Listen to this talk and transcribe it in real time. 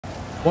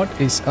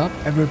What is up,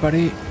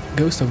 everybody?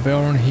 Ghost of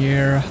Baron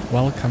here.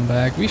 Welcome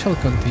back. We shall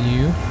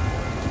continue.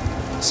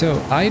 So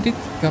I did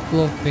a couple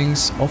of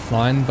things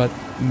offline, but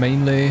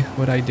mainly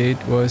what I did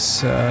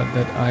was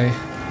that I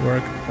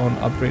worked on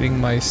upgrading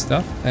my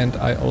stuff, and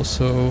I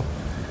also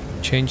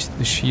changed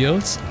the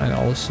shields. I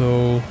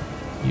also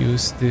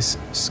used this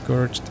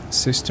Scourged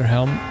Sister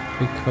Helm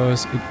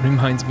because it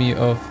reminds me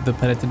of the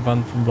penitent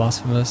one from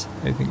Blasphemous.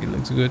 I think it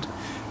looks good.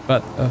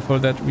 But for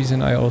that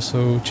reason I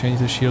also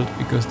changed the shield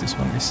because this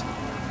one is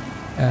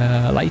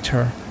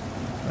lighter,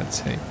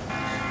 let's say.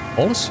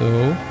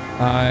 Also,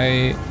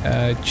 I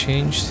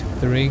changed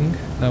the ring.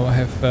 Now I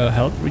have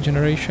health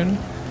regeneration,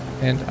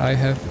 and I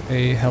have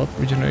a health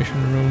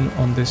regeneration rune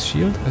on this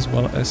shield, as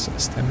well as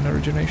stamina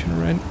regeneration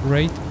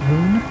rate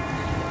rune.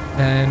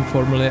 And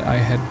formerly I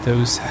had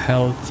those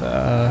health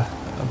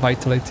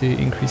vitality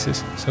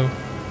increases, so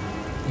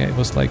yeah, it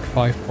was like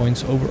 5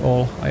 points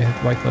overall. I had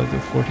vitality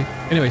of 40.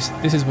 Anyways,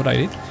 this is what I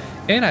did.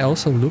 And I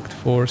also looked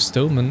for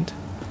Stillman,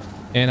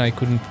 and I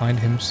couldn't find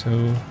him,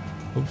 so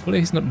hopefully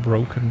he's not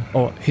broken.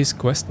 Oh, his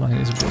quest line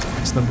is broken.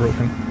 It's not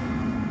broken.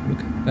 Look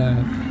at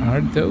that.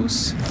 Are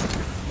those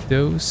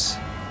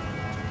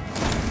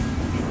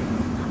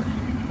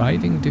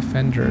fighting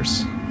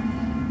defenders?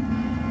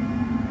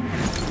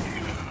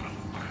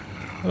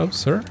 Hello,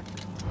 sir.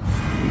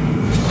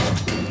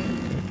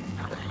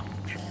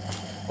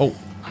 Oh.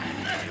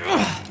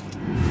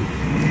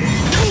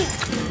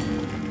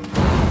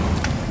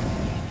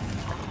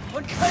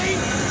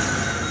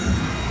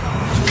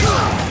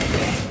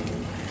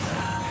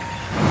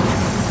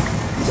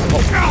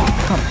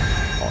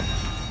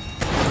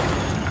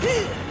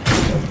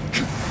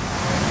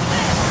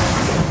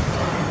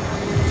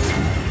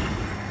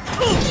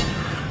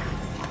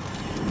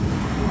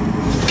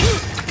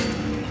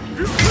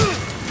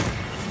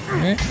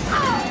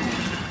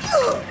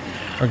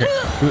 Okay,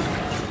 good.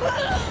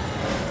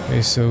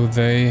 Okay, so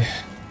they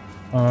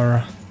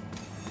are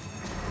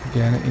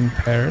again in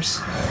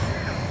pairs.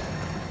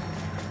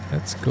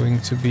 That's going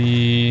to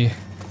be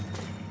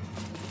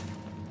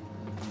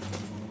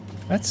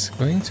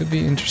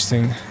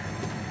interesting.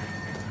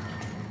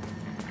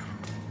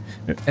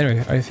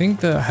 Anyway, I think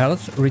the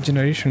health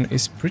regeneration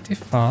is pretty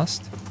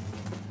fast,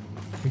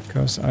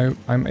 because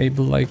I'm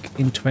able, like,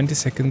 in 20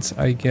 seconds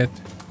I get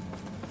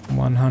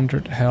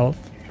 100 health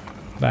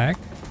back.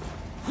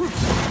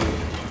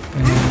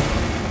 And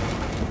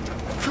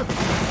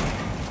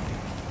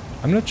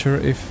I'm not sure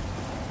if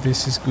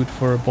this is good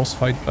for a boss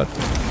fight, but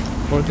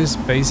for this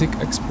basic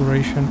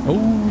exploration... Oh,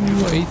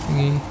 a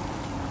thingy.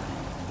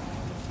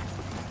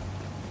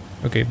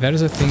 Okay,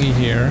 there's a thingy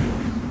here.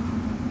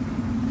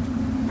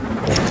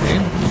 Okay,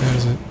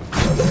 there's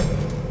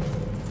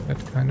that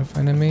kind of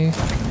enemy.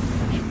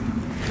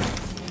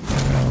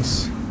 What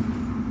else?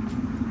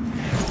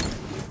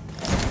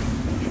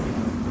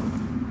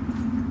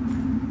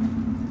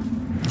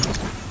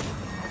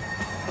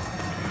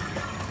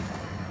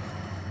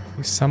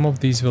 Some of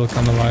these will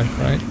come alive,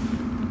 right?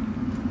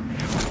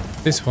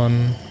 This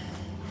one.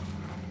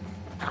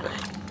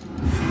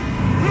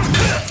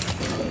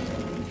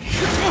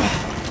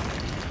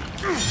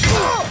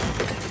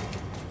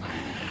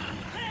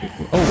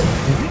 Oh,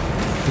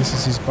 this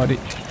is his body.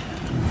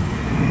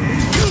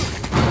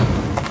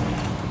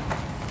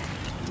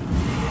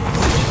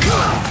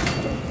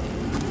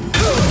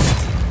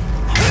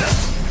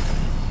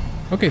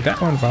 Okay,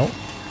 that one well.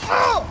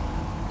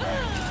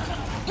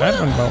 That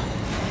one well.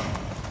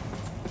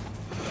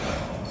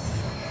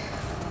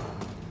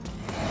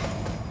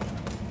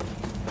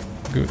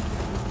 Good.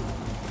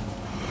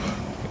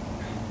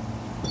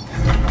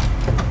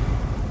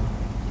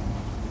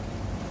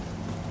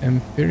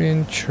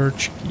 Empyrean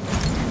Church Key.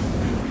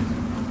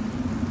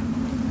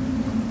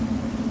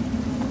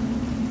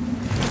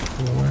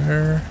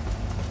 Where?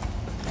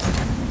 I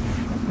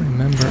don't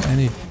remember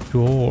any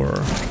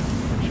door.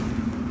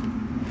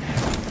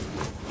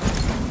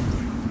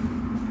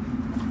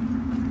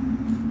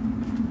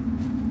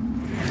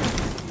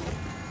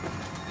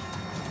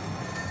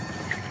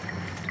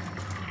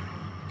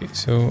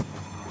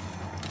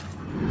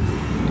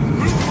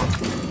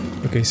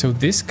 So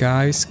this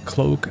guy's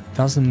cloak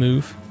doesn't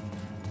move,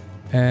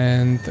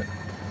 and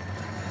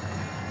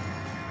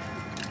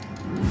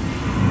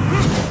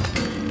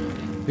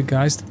the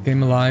guys that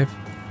came alive,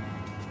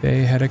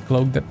 they had a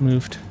cloak that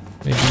moved.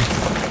 Maybe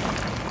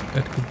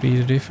that could be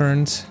the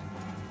difference.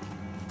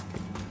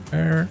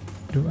 Where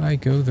do I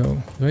go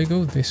though? Do I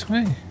go this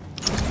way?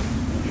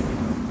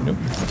 Nope.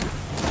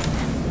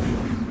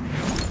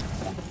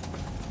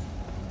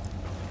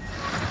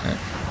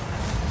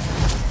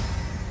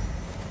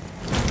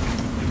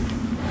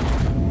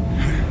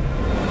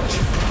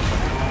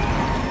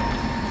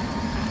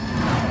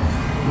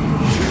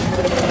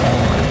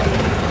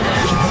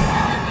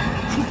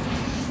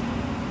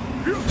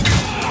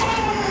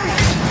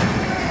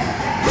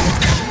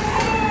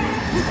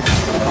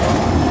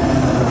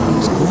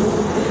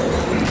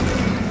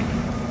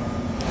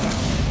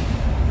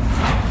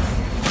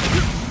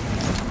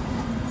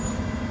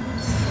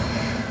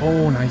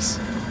 Oh, nice.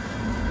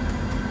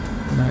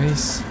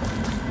 Nice.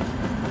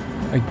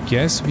 I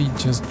guess we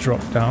just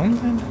drop down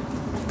then?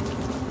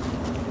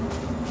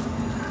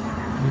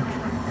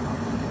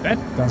 That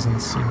doesn't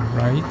seem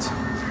right.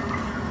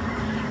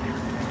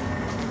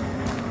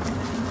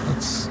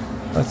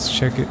 Let's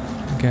check it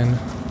again.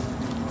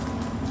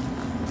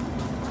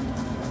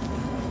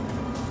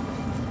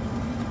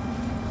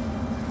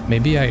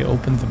 Maybe I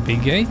opened the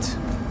big gate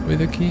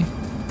with a key?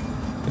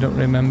 I don't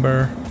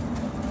remember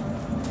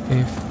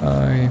if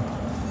I...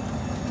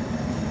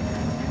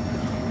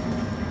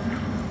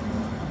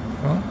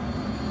 Well,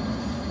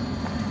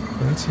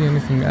 I don't see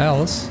anything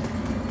else.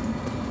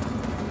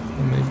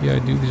 Or maybe I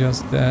do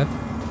just that.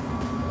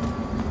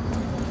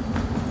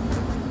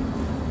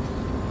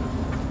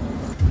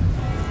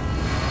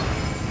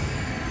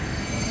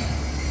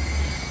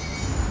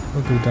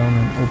 I'll go down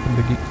and open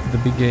the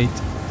big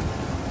gate.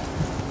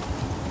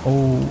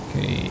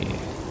 Okay.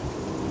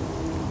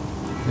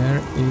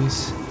 There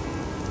is...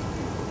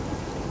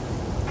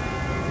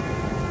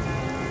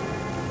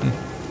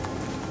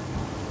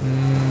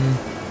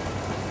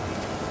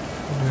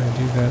 How do I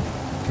do that?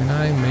 Can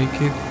I make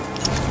it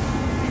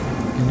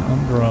an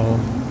umbrella?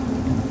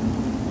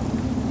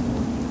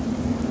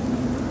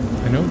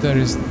 I know there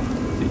is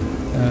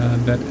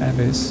that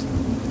abyss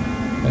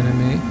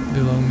enemy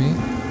below me.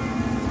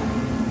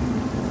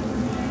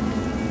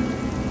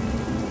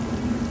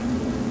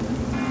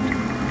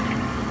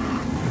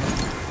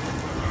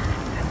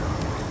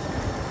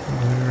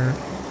 Where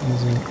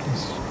is it?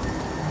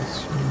 It's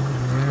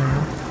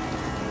there.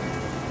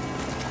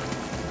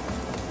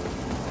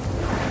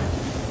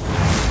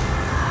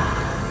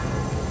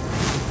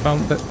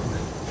 Found that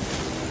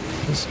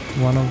is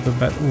one of the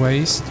bad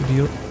ways to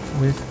deal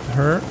with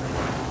her.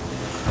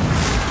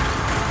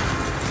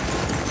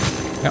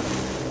 Yeah,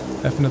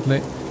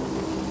 definitely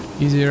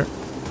easier.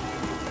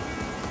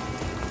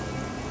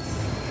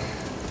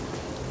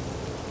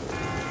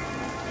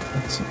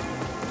 Let's see.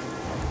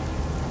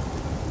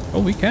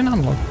 Oh, we can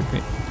unlock the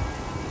gate.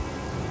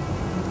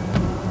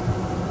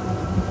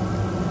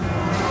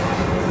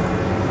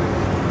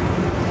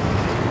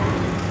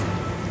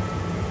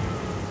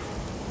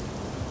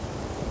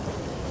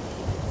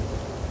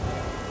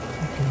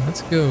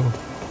 Let's go.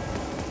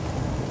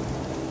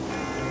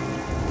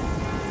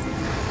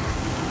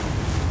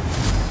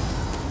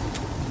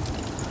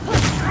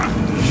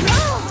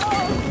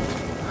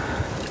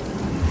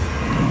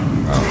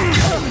 Oh.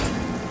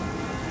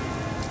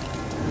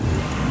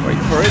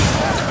 Wait for it.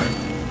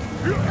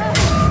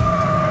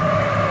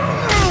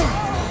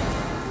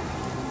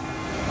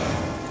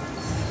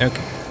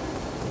 Okay.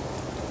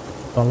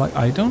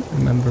 I don't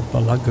remember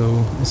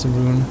Balago as a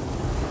rune.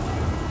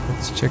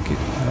 Let's check it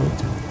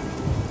out.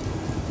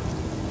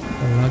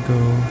 Balago.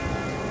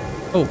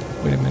 Oh,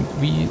 wait a minute.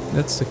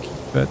 That's the key,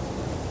 but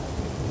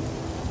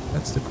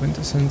that's the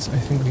quintessence. I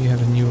think we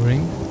have a new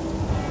ring.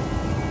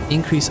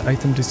 Increase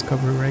item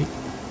discovery rate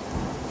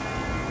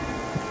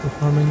for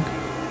farming.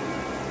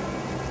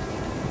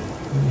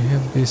 We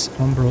have this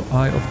Umbral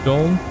Eye of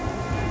Dawn.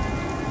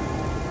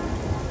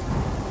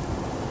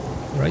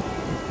 Right.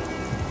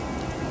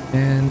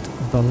 And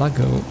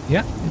Balago.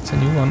 Yeah, it's a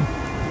new one.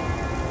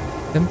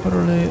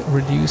 Temporarily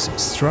reduce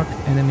struck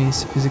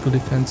enemies' physical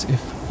defense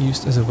if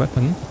used as a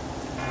weapon,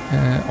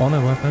 on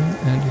a weapon,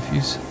 and if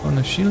used on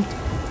a shield,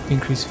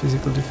 increase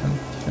physical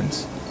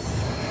defense.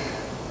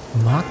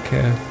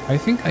 Makev. I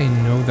think I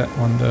know that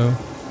one though.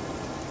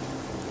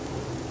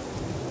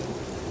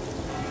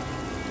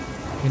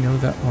 You know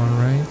that one,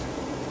 right?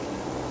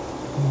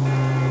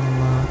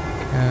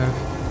 Makev.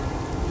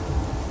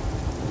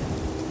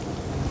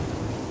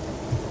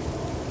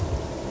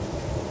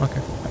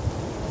 Okay.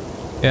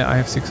 Yeah, I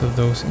have 6 of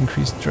those.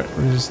 Increased threat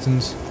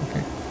resistance.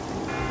 Okay.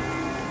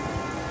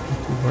 Not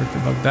too worried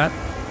about that.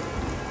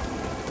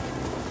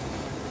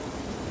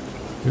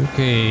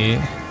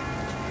 Okay.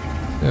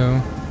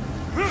 So,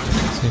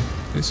 let's see.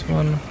 This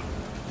one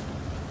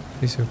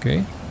is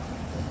okay.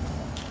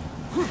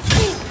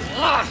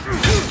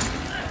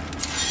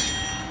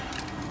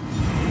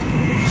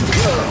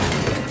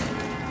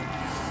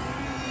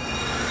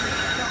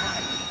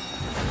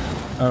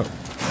 Oh.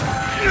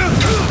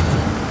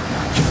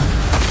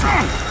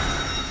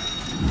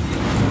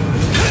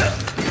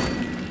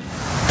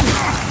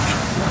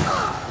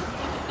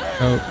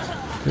 Oh,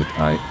 did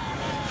I?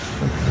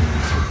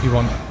 Okay. You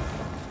want?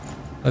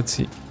 Let's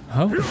see.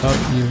 How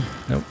about you?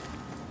 Nope.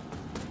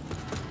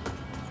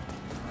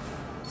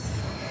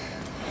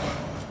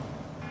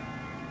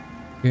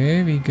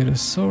 Okay, we get a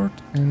sword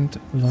and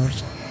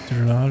large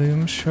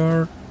Duralium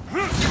shard.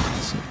 Let's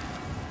see.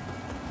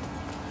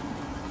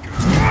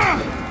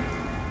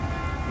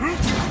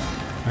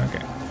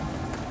 Okay.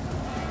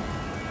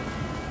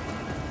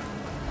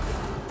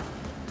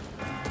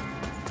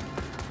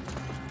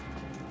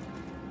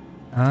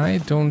 I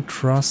don't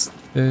trust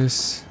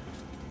this.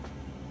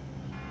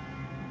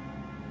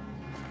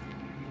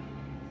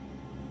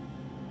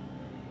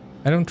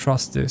 I don't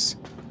trust this.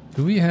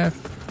 Do we have...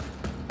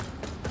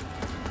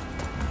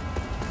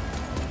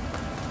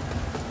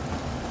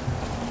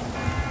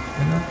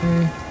 Can I...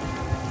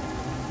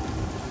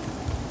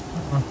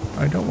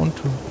 I don't want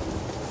to...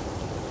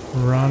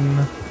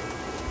 run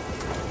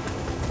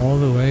all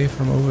the way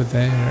from over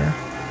there.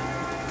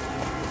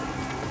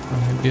 Or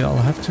maybe I'll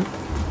have to...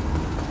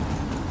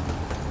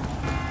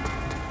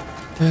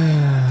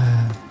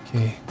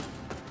 okay.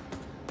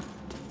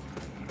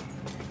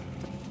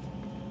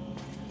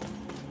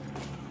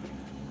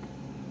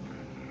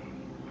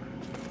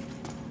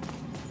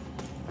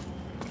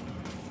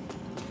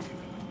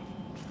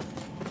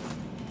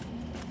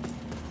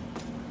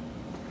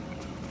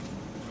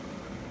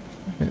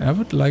 I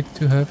would like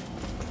to have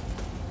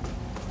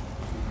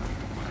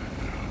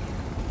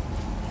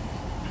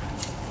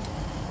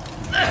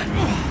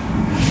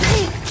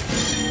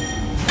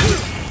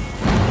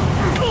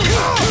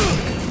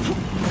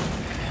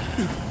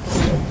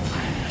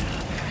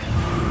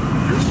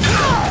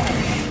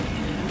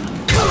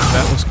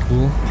that was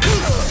cool.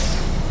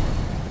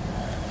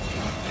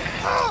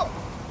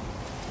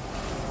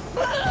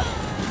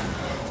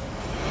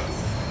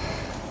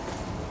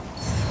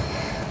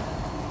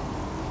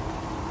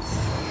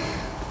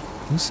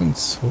 Loosened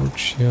sword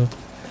shield.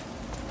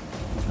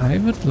 I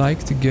would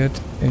like to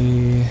get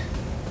a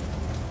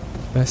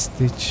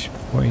vestige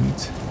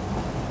point.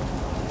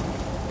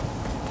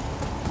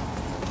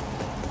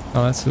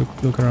 Oh, let's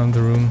look around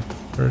the room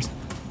first.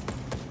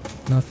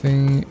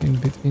 Nothing in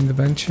between the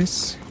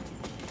benches.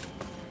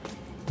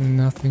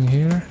 Nothing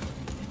here.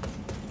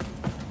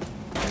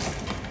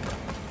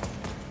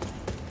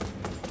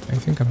 I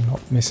think I'm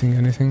not missing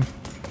anything.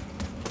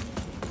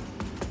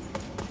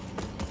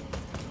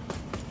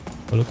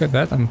 Oh, look at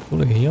that, I'm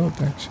fully healed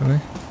actually.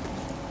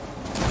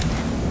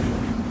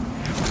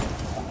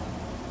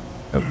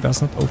 Oh, it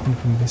does not open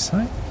from this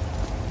side.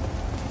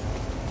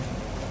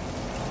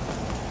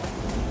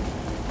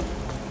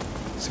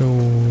 So,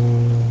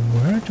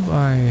 where do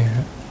I...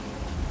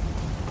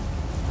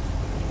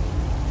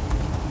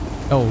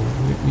 Oh,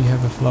 we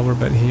have a flower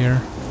bed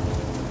here.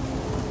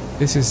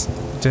 This is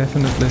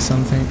definitely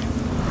something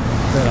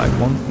that I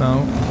want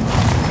now.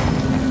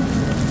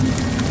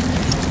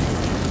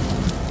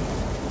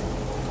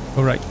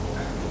 Alright,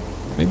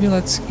 maybe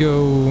let's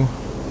go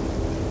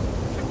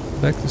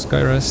back to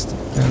Skyrest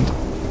and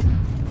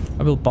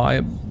I will buy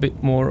a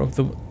bit more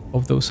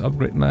of those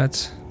upgrade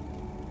mats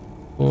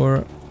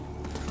for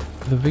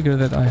the vigor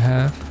that I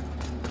have.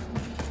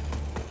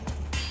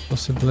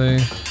 Possibly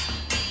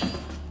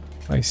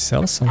if I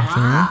sell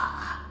something.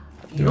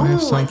 Do I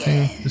have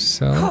something to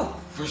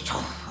sell?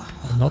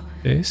 Not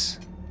this.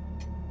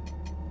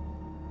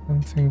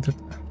 Something that...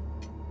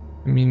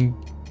 I mean...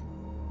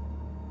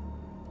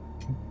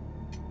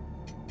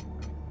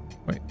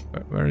 Wait,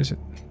 where is it?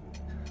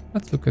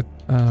 Let's look at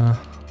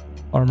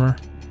armor.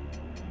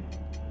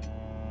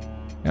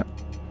 Yeah.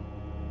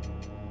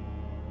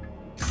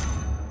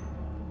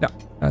 Yeah,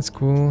 that's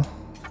cool.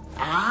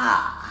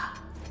 Ah,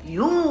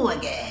 you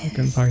again. You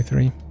can buy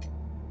 3.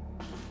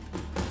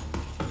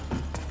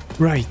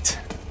 Right.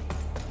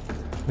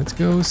 Let's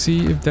go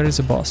see if there is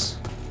a boss.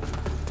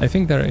 I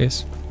think there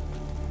is.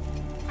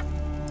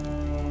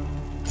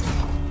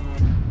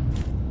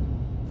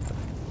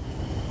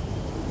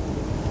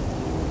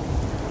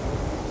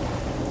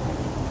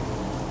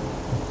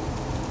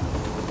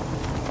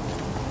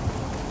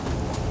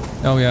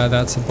 Oh yeah,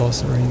 that's a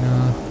boss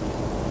arena.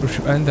 For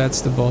sure. And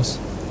that's the boss.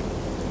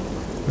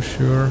 For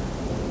sure.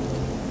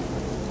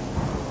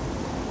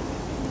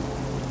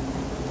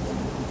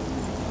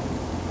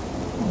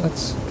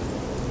 Let's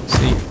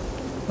see.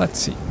 Let's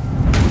see.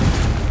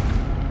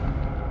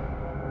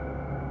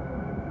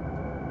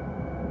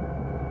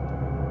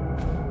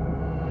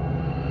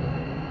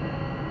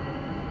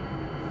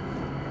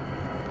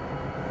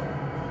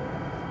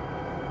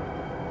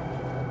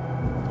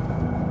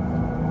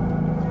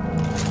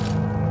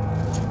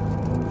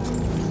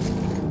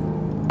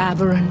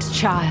 Aberrant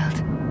child,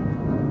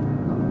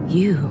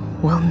 you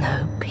will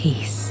know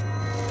peace.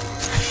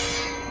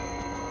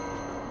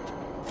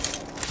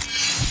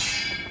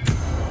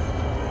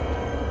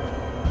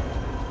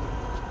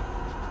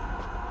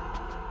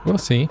 We'll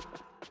see.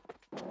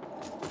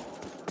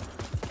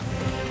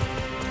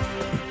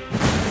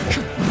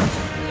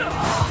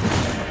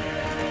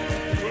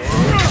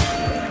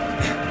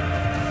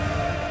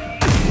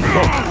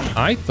 Well,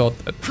 I thought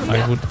that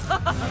I would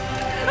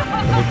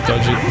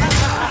dodge it.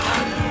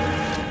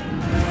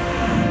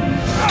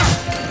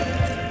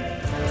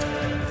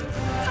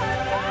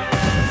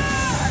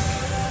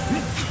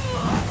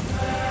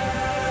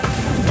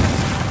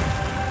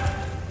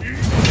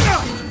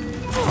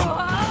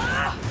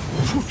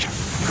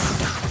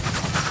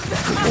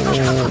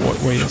 Oh,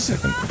 wait a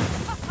second.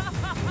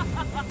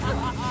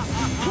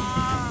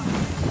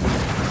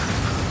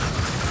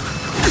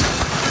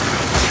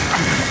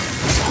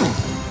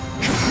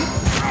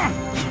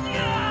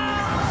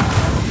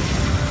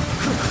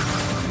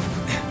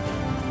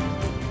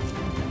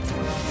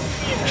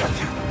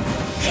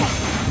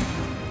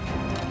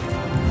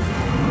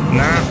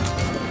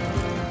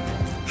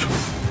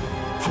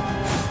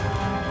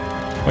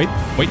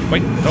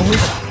 Wait, don't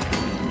leave.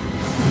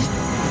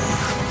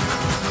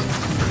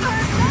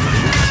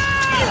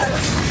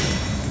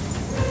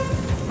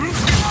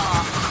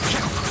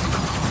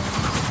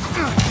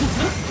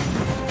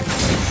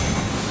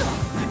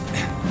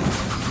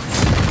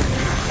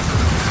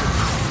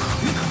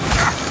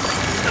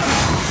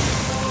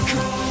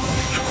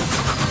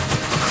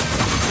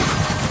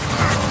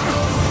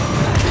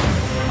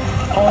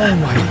 Oh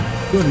my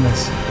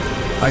goodness.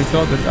 I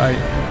thought that I...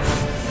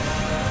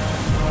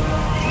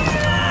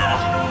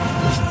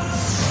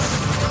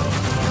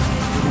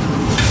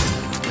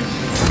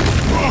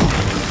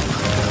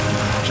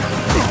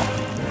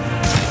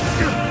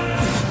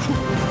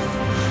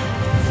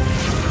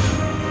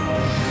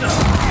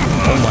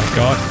 Oh my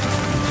god.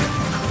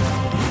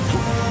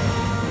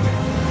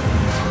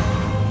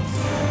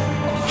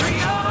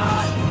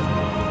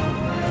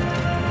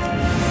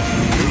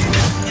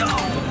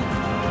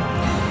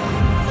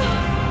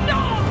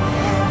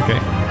 Okay.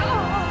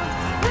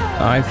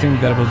 I think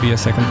that will be a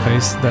second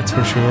phase, that's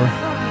for sure.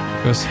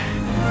 Because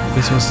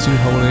this was too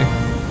holy.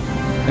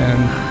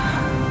 And...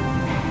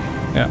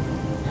 yeah.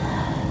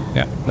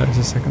 Yeah, that is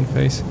a second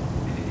phase.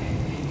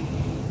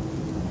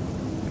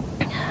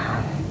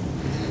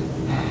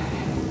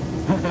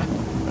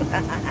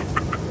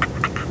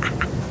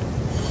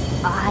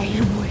 I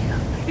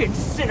will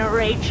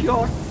incinerate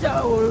your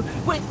soul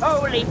with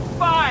holy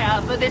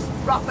fire for this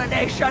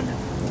profanation.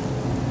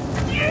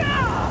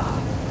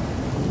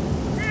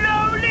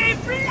 Lowly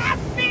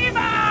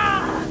blasphemer!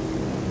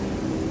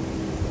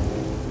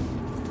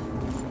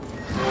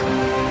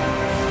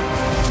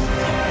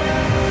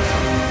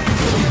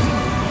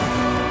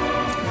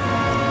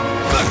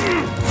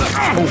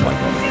 Oh my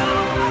god.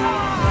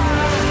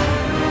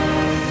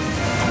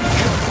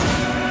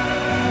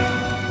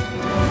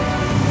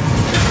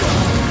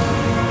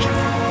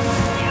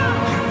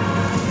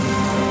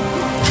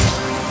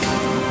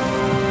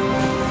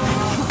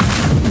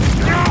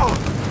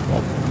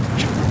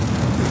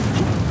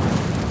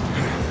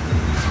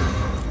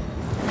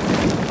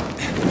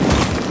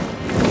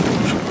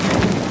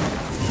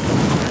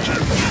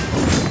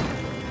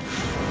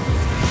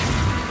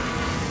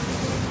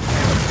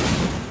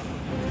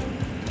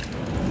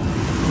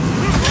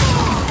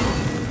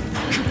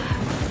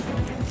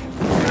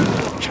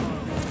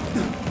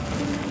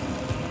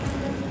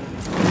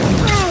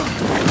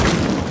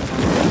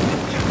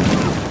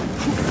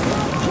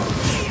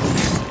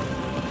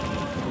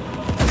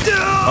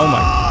 Oh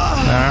my...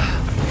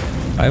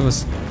 I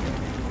was...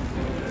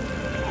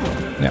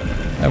 yeah,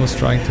 I was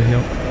trying to heal.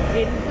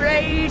 In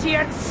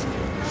radiance,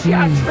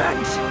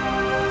 judgment!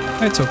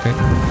 It's okay.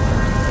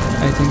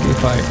 I think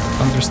if I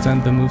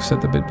understand the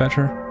moveset a bit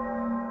better,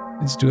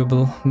 it's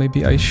doable.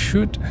 Maybe I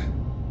should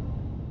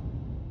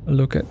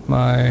look at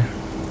my...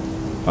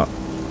 oh.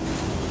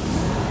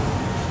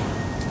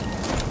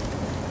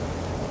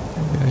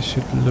 Maybe I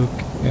should look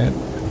at...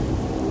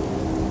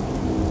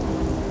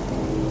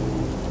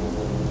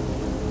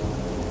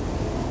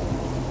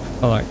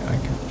 oh, I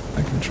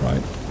can try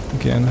it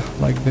again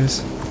like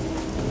this.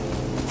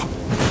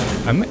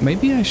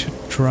 Maybe I should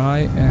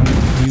try and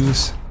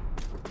use...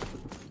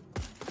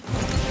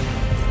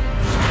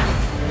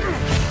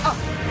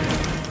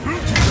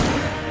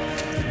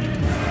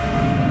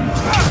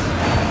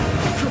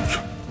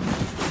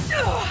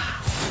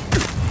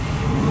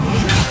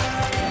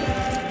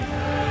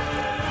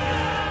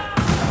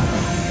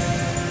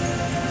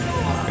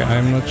 okay,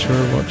 I'm not sure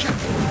what...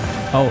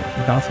 oh,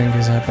 nothing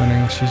is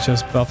happening. She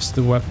just buffs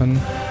the weapon.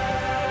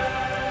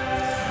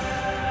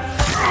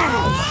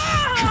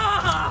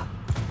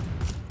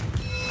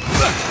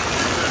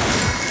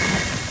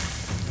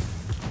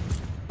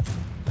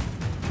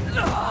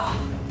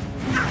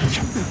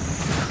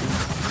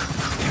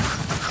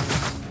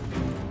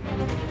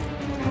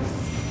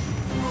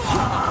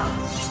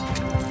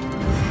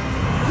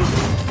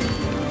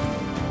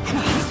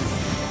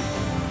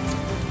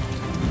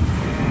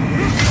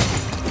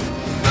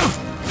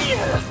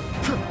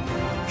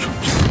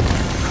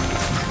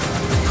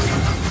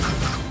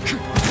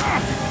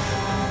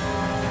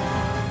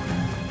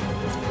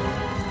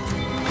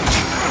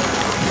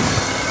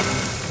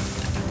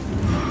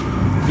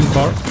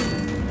 Bar.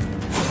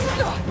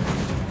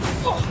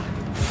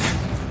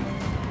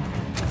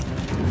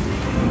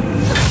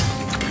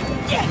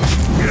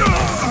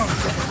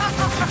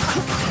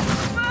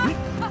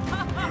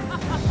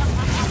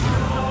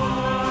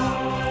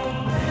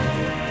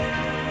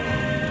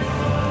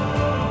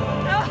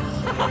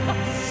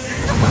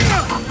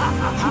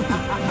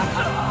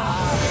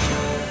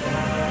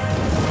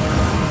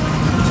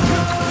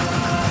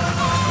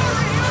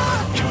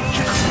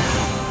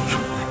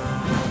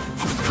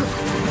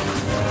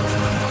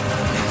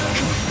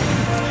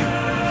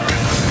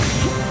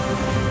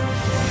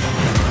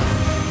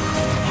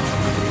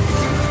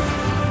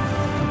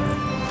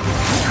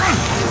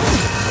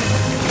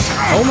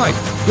 Oh my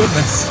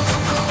goodness.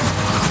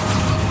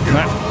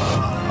 Nah.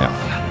 Yeah.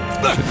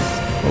 Shit.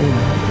 Oh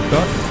my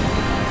god.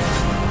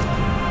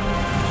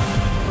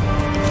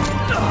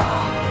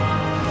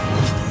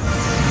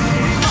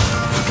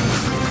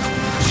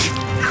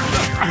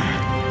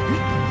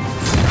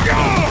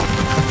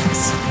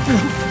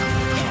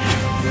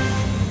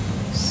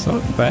 So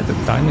bad at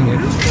timing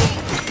it.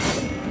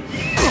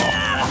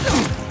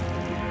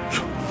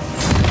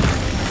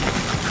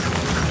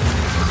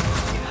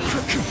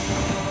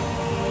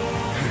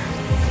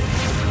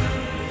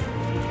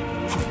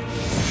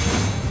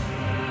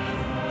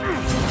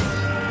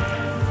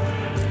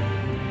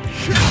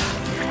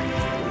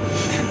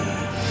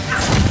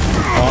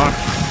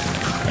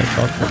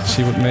 thought that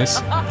she would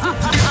miss.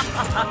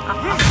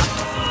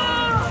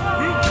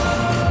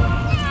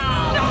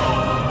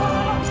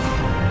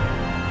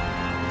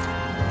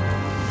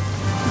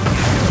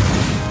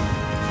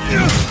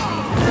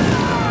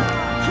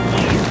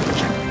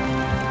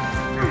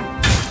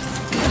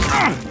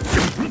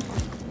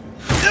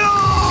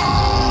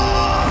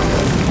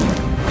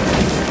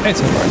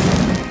 It's alright.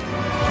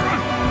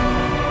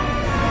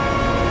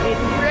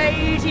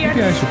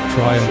 Maybe I should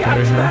try and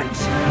parry her.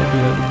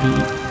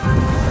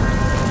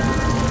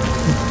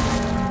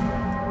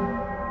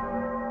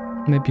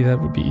 Maybe that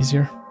would be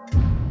easier.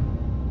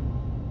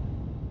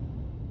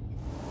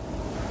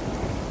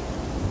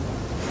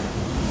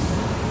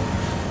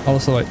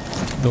 Also, I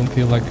don't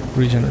feel like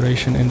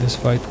regeneration in this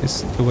fight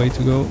is the way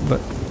to go,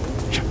 but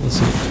we'll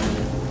see.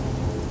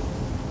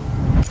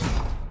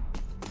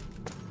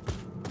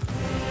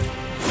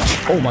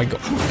 Oh my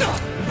god.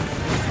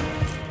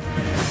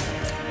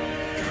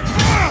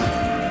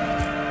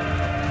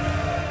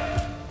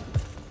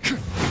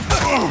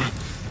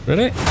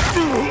 Really?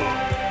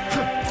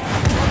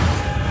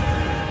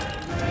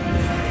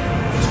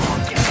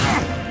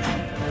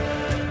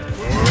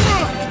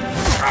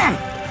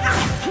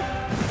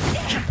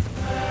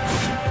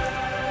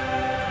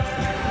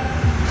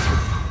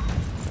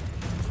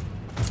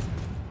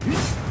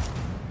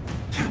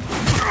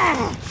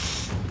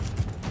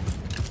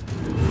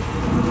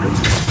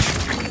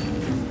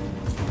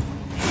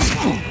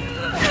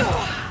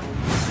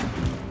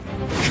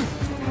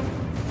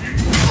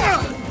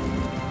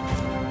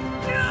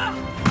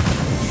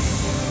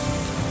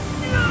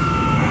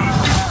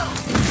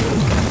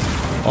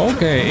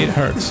 Okay, it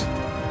hurts. I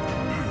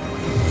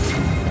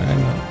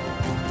know.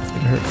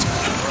 It hurts.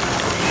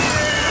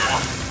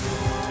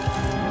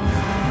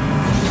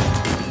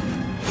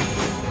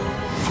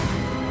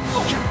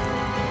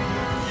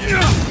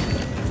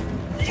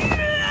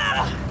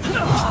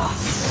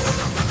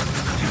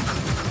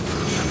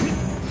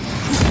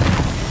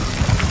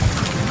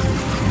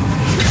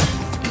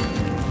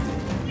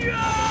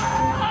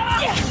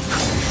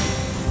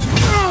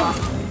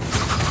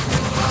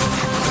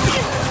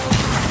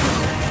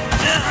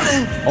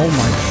 Oh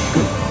my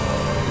god.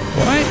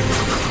 What?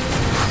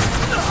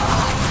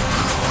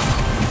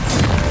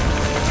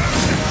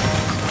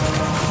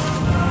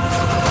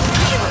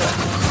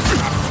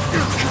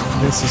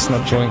 This is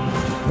not going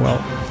well.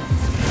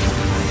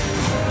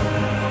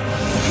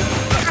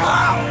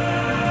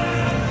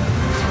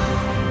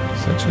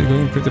 It's actually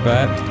going pretty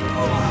bad.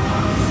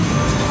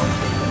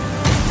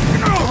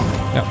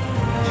 Yep.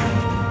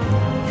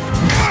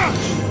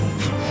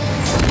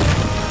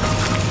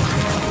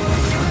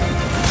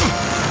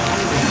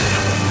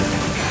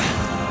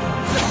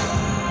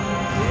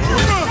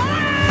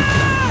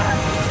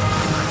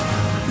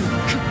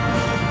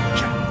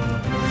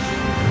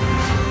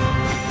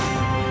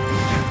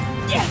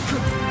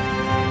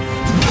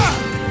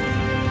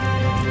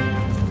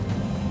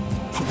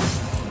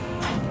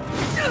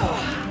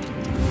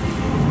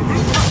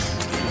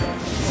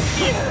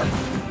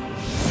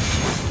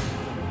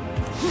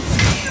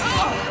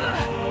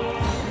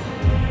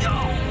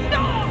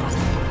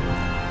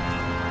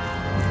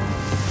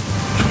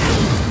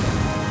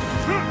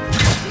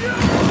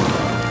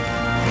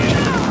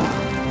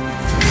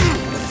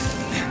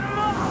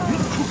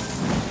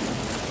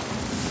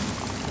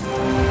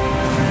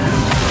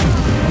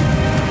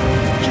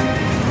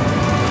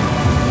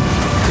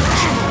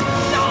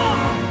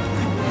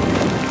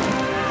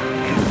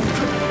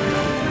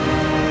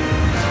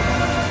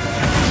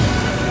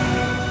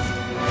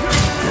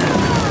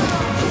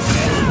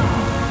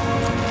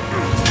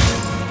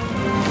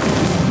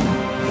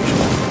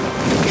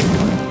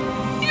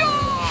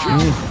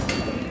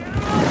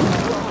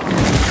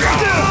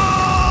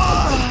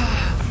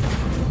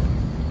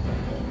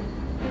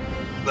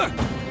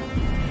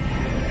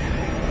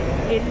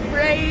 In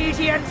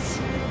Radiance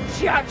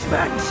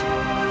Judgment!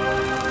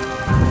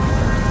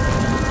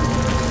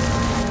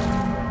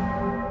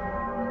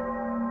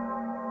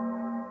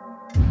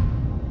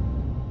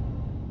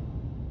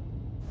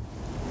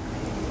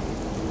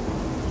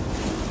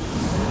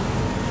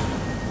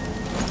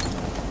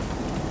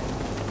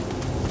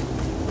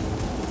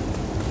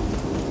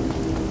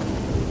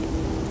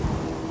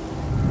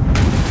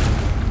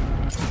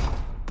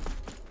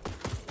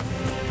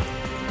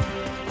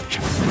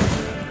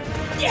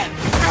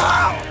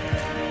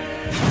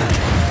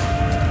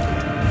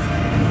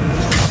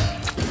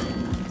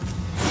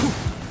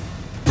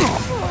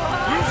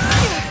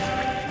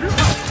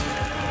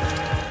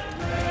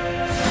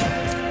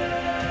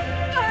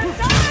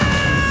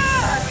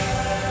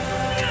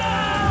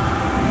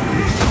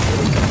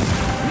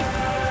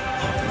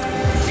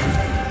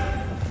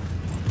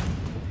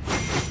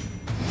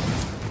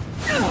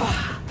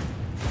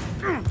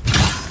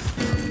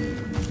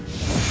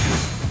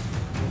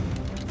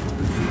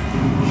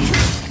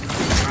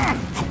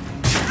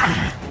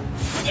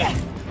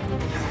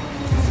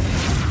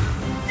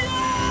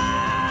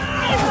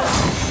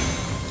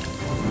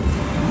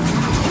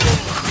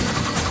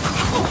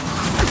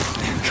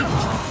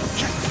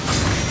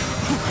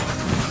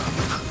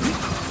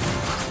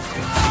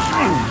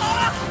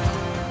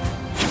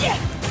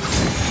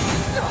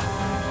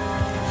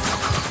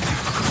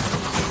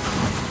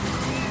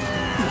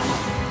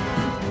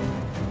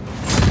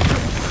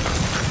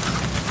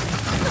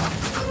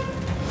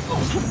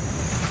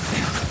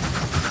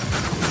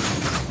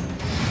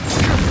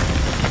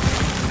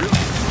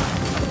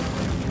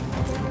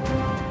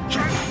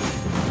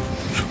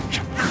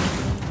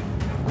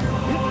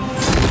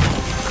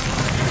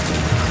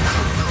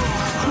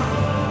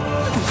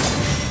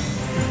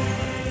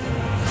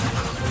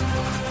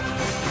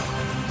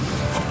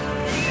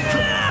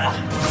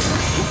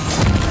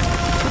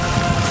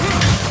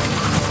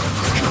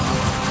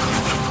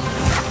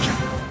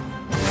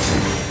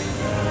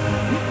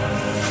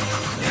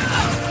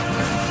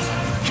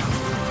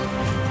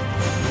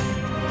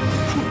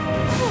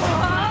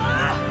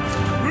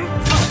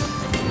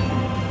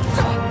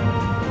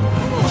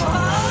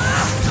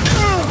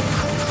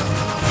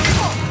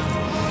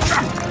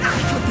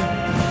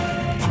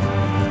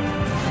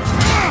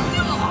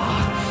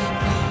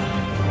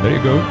 There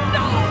you go.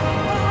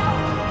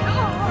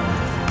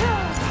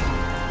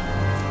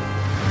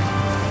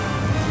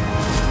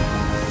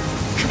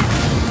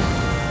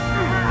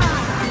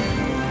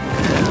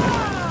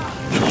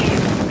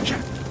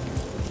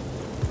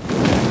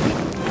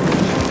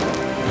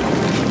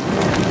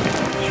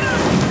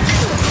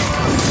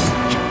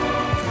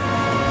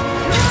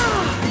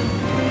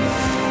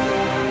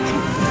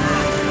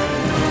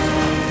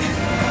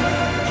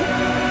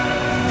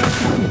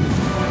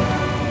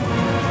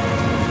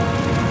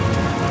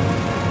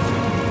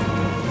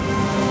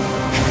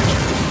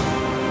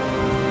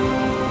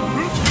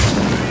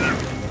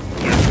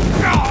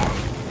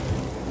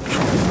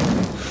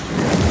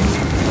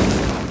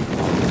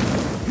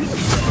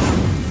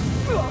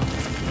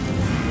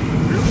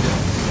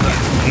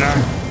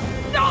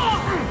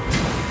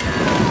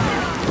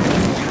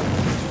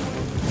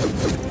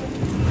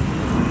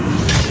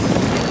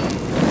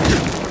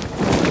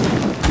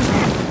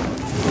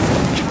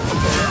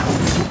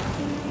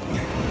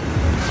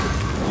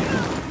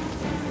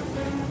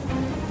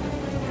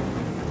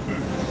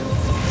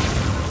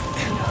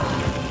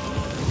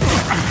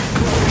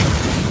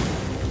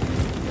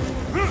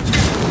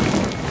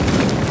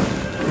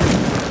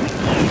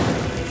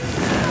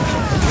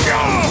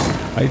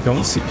 I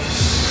don't see.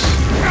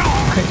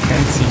 I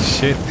can't see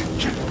shit.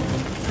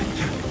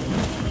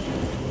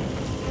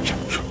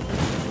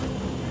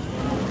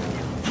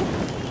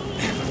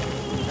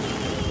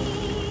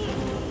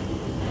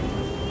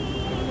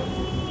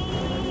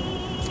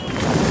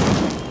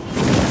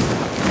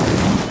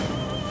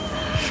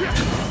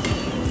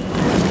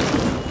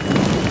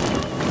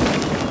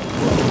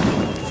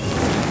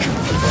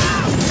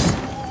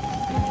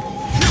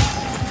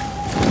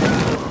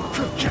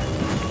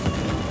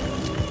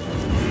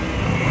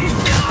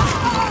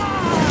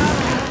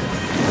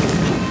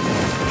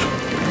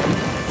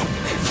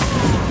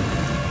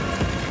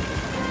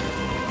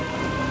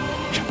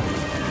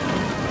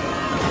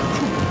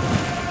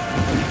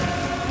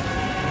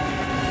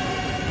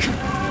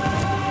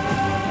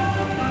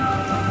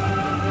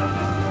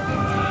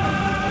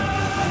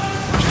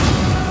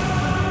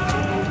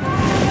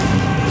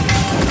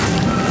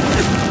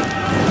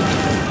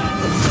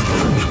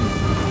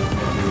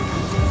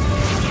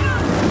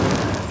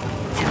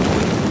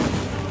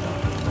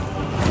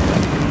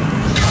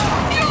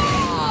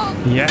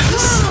 Yes!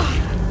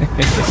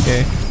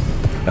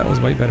 That was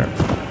way better.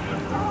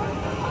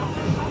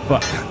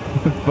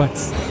 But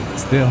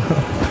still,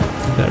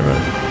 there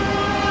were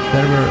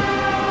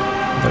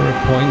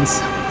points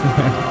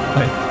when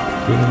I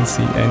couldn't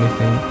see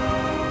anything.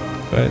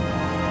 But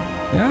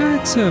yeah,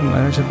 it's a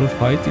manageable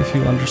fight if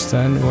you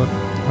understand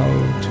how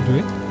to do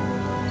it.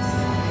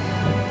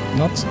 But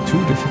not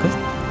too difficult.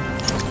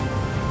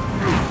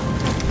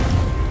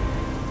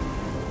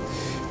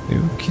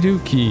 Okie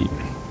dokie.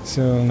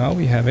 So now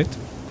we have it.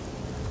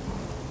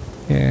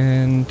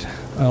 And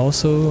I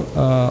also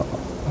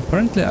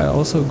apparently I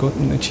also got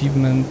an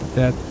achievement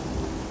that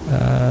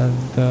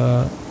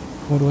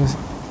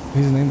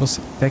his name was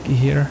Becky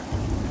here.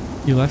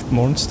 He left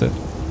Mornstead.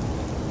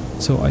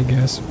 So I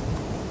guess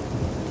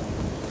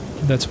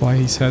that's why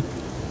he said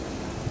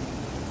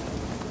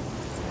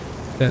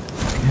that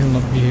he'll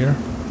not be here.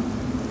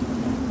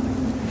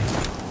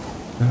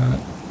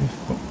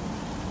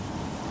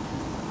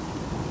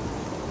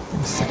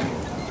 Wait a second.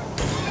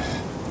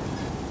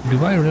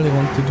 Do I really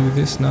want to do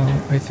this now?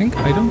 I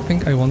don't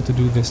think I want to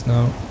do this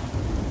now.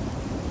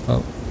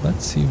 Well,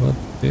 let's see what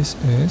this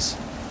is.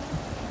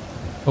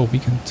 Oh, we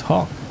can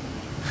talk.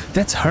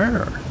 That's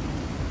her!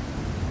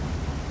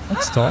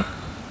 Let's talk.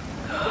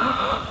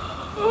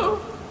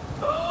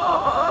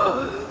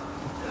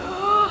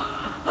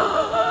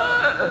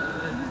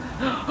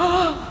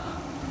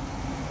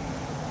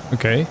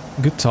 Okay,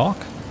 good talk.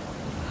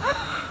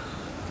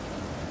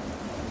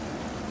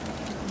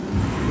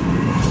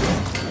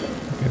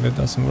 Okay, that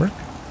doesn't work.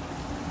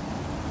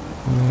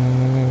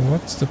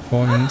 What's the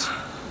point?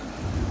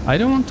 I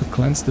don't want to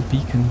cleanse the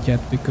beacon yet,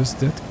 because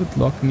that could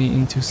lock me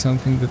into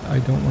something that I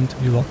don't want to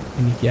be locked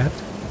in yet.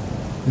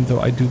 Even though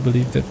I do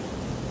believe that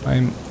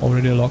I'm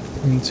already locked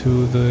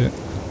into the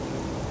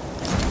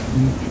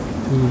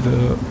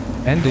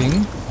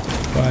ending,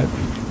 but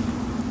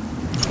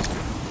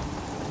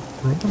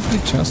probably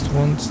just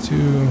want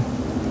to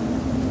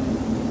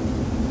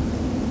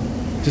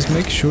just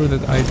make sure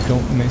that I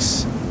don't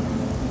miss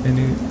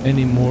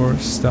any more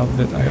stuff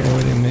that I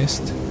already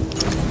missed.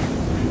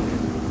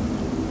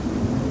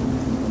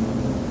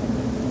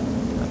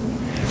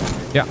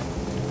 Yeah,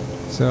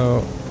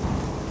 so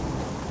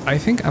I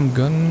think I'm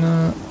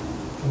gonna...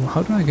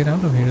 How do I get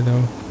out of here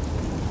though?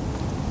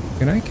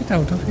 Can I get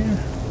out of here?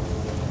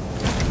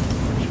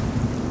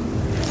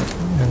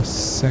 Wait a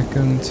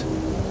second.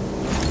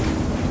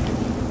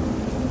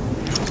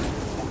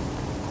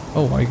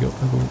 Oh, I go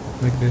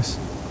like this.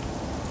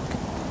 Okay.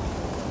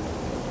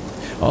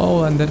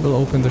 Oh, and that will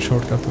open the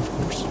shortcut, of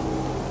course.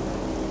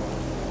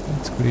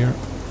 That's clear.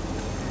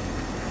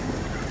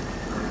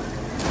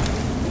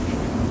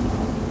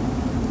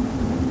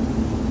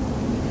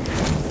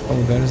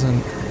 Oh, there's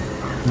an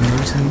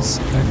nuisance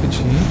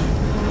effigy.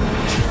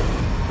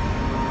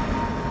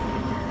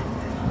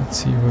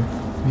 Let's see what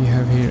we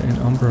have here in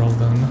Umbral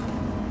then.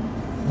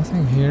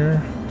 Nothing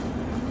here.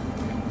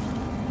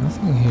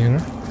 Nothing here.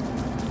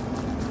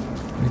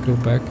 Let me go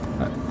back.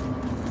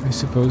 I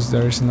suppose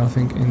there is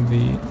nothing in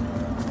the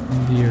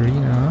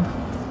arena.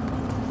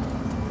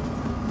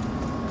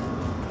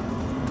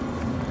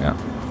 Yeah.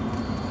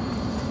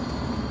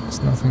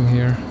 There's nothing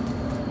here.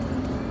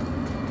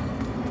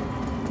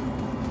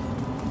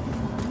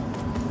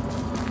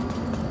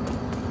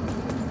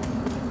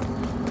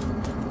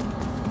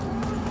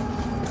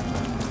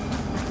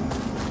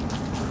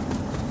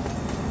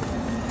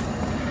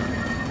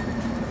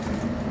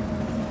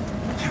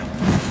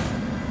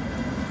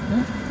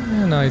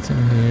 An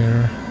item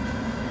here.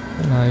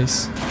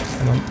 Nice.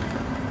 Come on.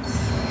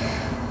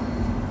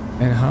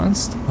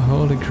 Enhanced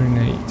holy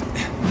grenade.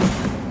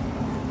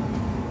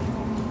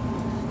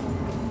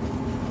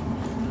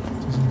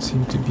 Doesn't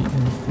seem to be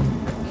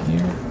anything back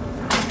here.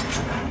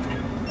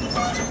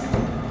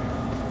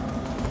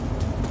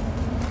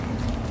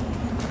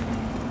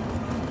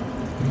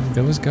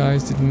 Those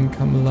guys didn't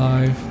come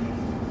alive.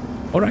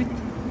 Alright.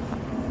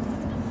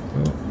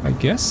 So I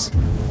guess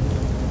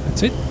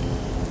that's it.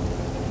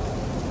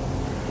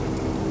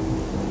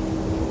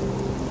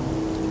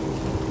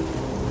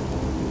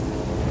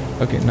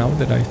 Okay, now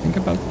that I think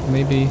about it,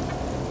 maybe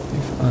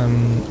if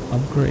I'm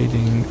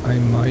upgrading, I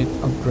might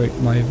upgrade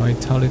my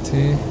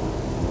vitality.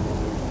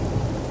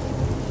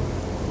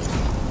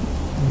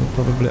 I'll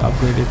probably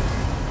upgrade it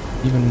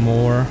even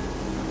more.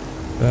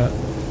 But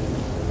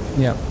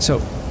yeah,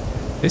 so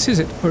this is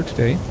it for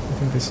today. I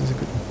think this is a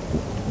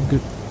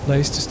good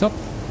place to stop.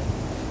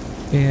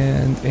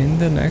 And in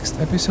the next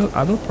episode,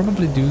 I will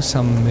probably do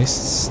some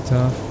mist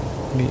stuff.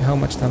 How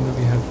much time do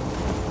we have?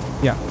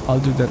 Yeah, I'll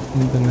do that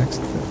in the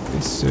next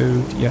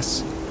episode.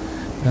 Yes,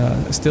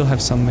 I still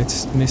have some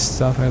mist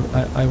stuff.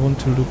 I want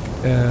to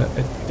look at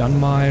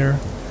Dunmire.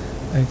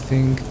 I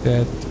think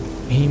that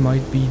he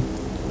might be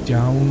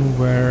down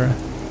where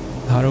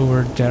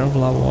Harrower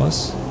Dervla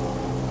was,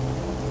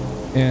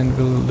 and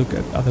we'll look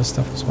at other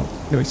stuff as well.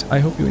 Anyways,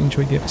 I hope you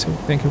enjoyed the episode.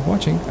 Thank you for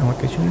watching, and I'll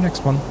catch you in the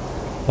next one.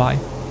 Bye.